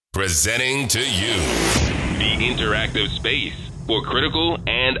Presenting to you the interactive space for critical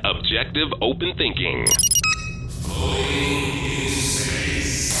and objective open thinking. Floating in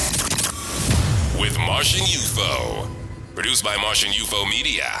Space with MartianUFO. Produced by MartianUFO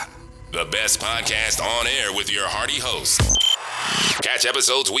Media. The best podcast on air with your hearty host. Catch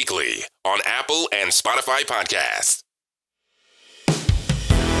episodes weekly on Apple and Spotify podcasts.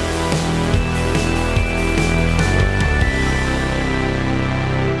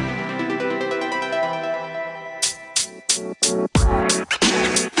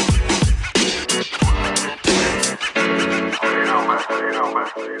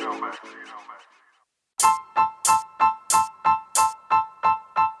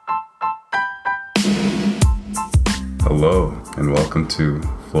 Hello, and welcome to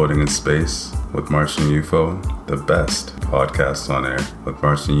Floating in Space with MartianUFO, the best podcast on air. With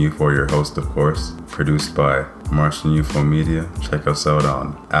MartianUFO, your host, of course, produced by MartianUFO Media. Check us out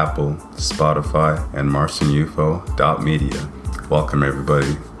on Apple, Spotify, and MartianUFO.media. Welcome,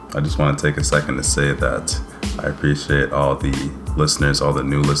 everybody. I just want to take a second to say that I appreciate all the listeners, all the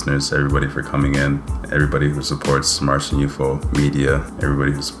new listeners, everybody for coming in, everybody who supports MartianUFO Media,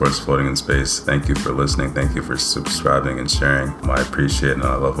 everybody who supports Floating in Space. Thank you for listening. Thank you for subscribing and sharing. I appreciate and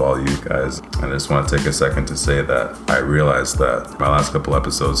I love all you guys. And I just want to take a second to say that I realized that my last couple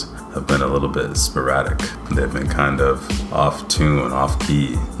episodes have been a little bit sporadic. They've been kind of off tune, off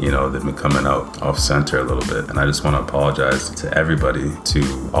key. They've been coming out off center a little bit. And I just want to apologize to everybody,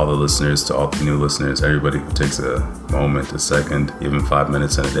 to all the listeners, to all the new listeners, everybody who takes a moment, a second, even 5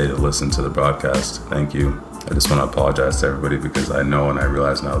 minutes in a day to listen to the broadcast. Thank you. I just want to apologize to everybody because I know and I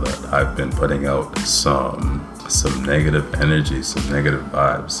realize now that I've been putting out some negative energy, some negative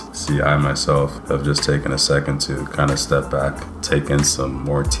vibes. See, I myself have just taken a second to kind of step back, take in some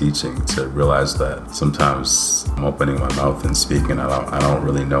more teaching, to realize that sometimes I'm opening my mouth and speaking, I don't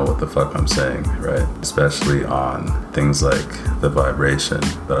really know what the fuck I'm saying, right? Especially on things like the vibration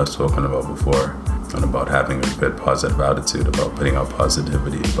that I've spoken about before, and about having a good positive attitude, about putting out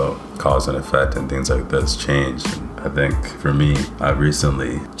positivity, about cause and effect and things like this, change. And I think for me, I've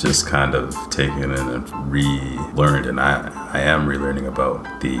recently just kind of taken in and relearned, and I am relearning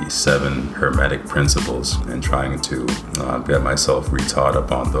about the 7 hermetic principles and trying to get myself retaught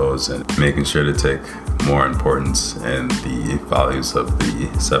upon those and making sure to take more importance in the values of the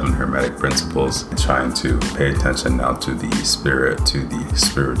 7 hermetic principles, and trying to pay attention now to the spirit, to the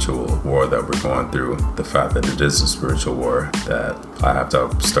spiritual war that we're going through, the fact that it is a spiritual war, that I have to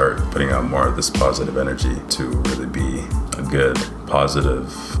start putting out more of this positive energy to really be a good, positive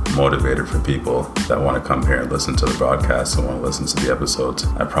motivator for people that want to come here and listen to the broadcast and want to listen to the episodes.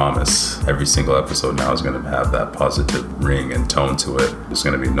 I promise every single episode now is going to have that positive ring and tone to it. There's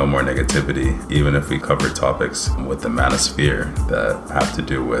going to be no more negativity, even if we cover topics with the manosphere that have to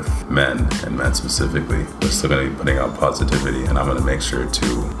do with men and men specifically. We're still going to be putting out positivity, and I'm going to make sure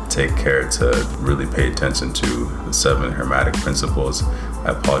to take care to really pay attention to the 7 hermetic principles.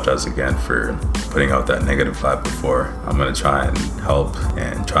 I apologize again for putting out that negative vibe before. I'm going to try and help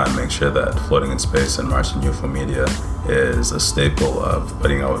and try and make sure that Floating in Space and MartianUFO Media is a staple of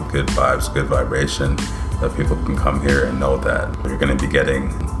putting out good vibes, good vibration, that people can come here and know that you're going to be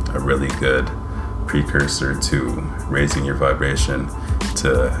getting a really good precursor to raising your vibration,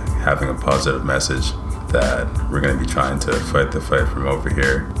 to having a positive message, that we're going to be trying to fight the fight from over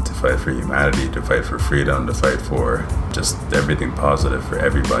here, to fight for humanity, to fight for freedom, to fight for just everything positive for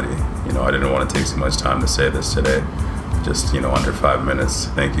everybody. I didn't want to take so much time to say this today, just under 5 minutes.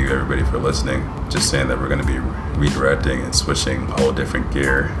 Thank you everybody for listening. Just saying that we're going to be redirecting and switching a whole different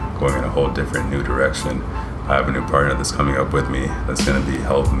gear, going in a whole different new direction. I have a new partner that's coming up with me that's going to be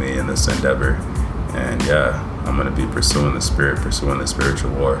helping me in this endeavor, and I'm going to be pursuing the spirit, pursuing the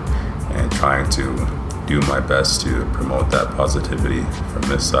spiritual war, and trying to do my best to promote that positivity from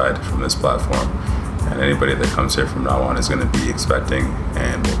this side, from this platform. And anybody that comes here from now on is going to be expecting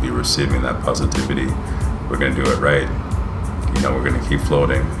and will be receiving that positivity. We're going to do it right. We're going to keep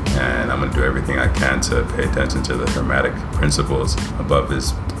floating, and I'm going to do everything I can to pay attention to the hermetic principles. Above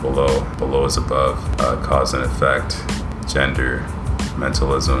is below, below is above, cause and effect, gender,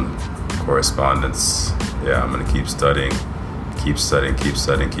 mentalism, correspondence. I'm going to keep studying, keep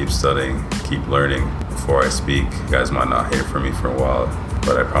learning. Before I speak, you guys might not hear from me for a while,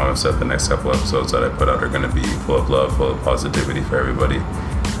 but I promise that the next couple episodes that I put out are going to be full of love, full of positivity for everybody.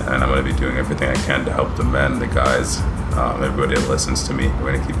 And I'm going to be doing everything I can to help the men, the guys, everybody that listens to me.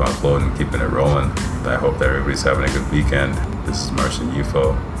 We're going to keep on floating, keeping it rolling. I hope that everybody's having a good weekend. This is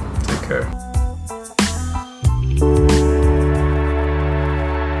MartianUFO. Take care.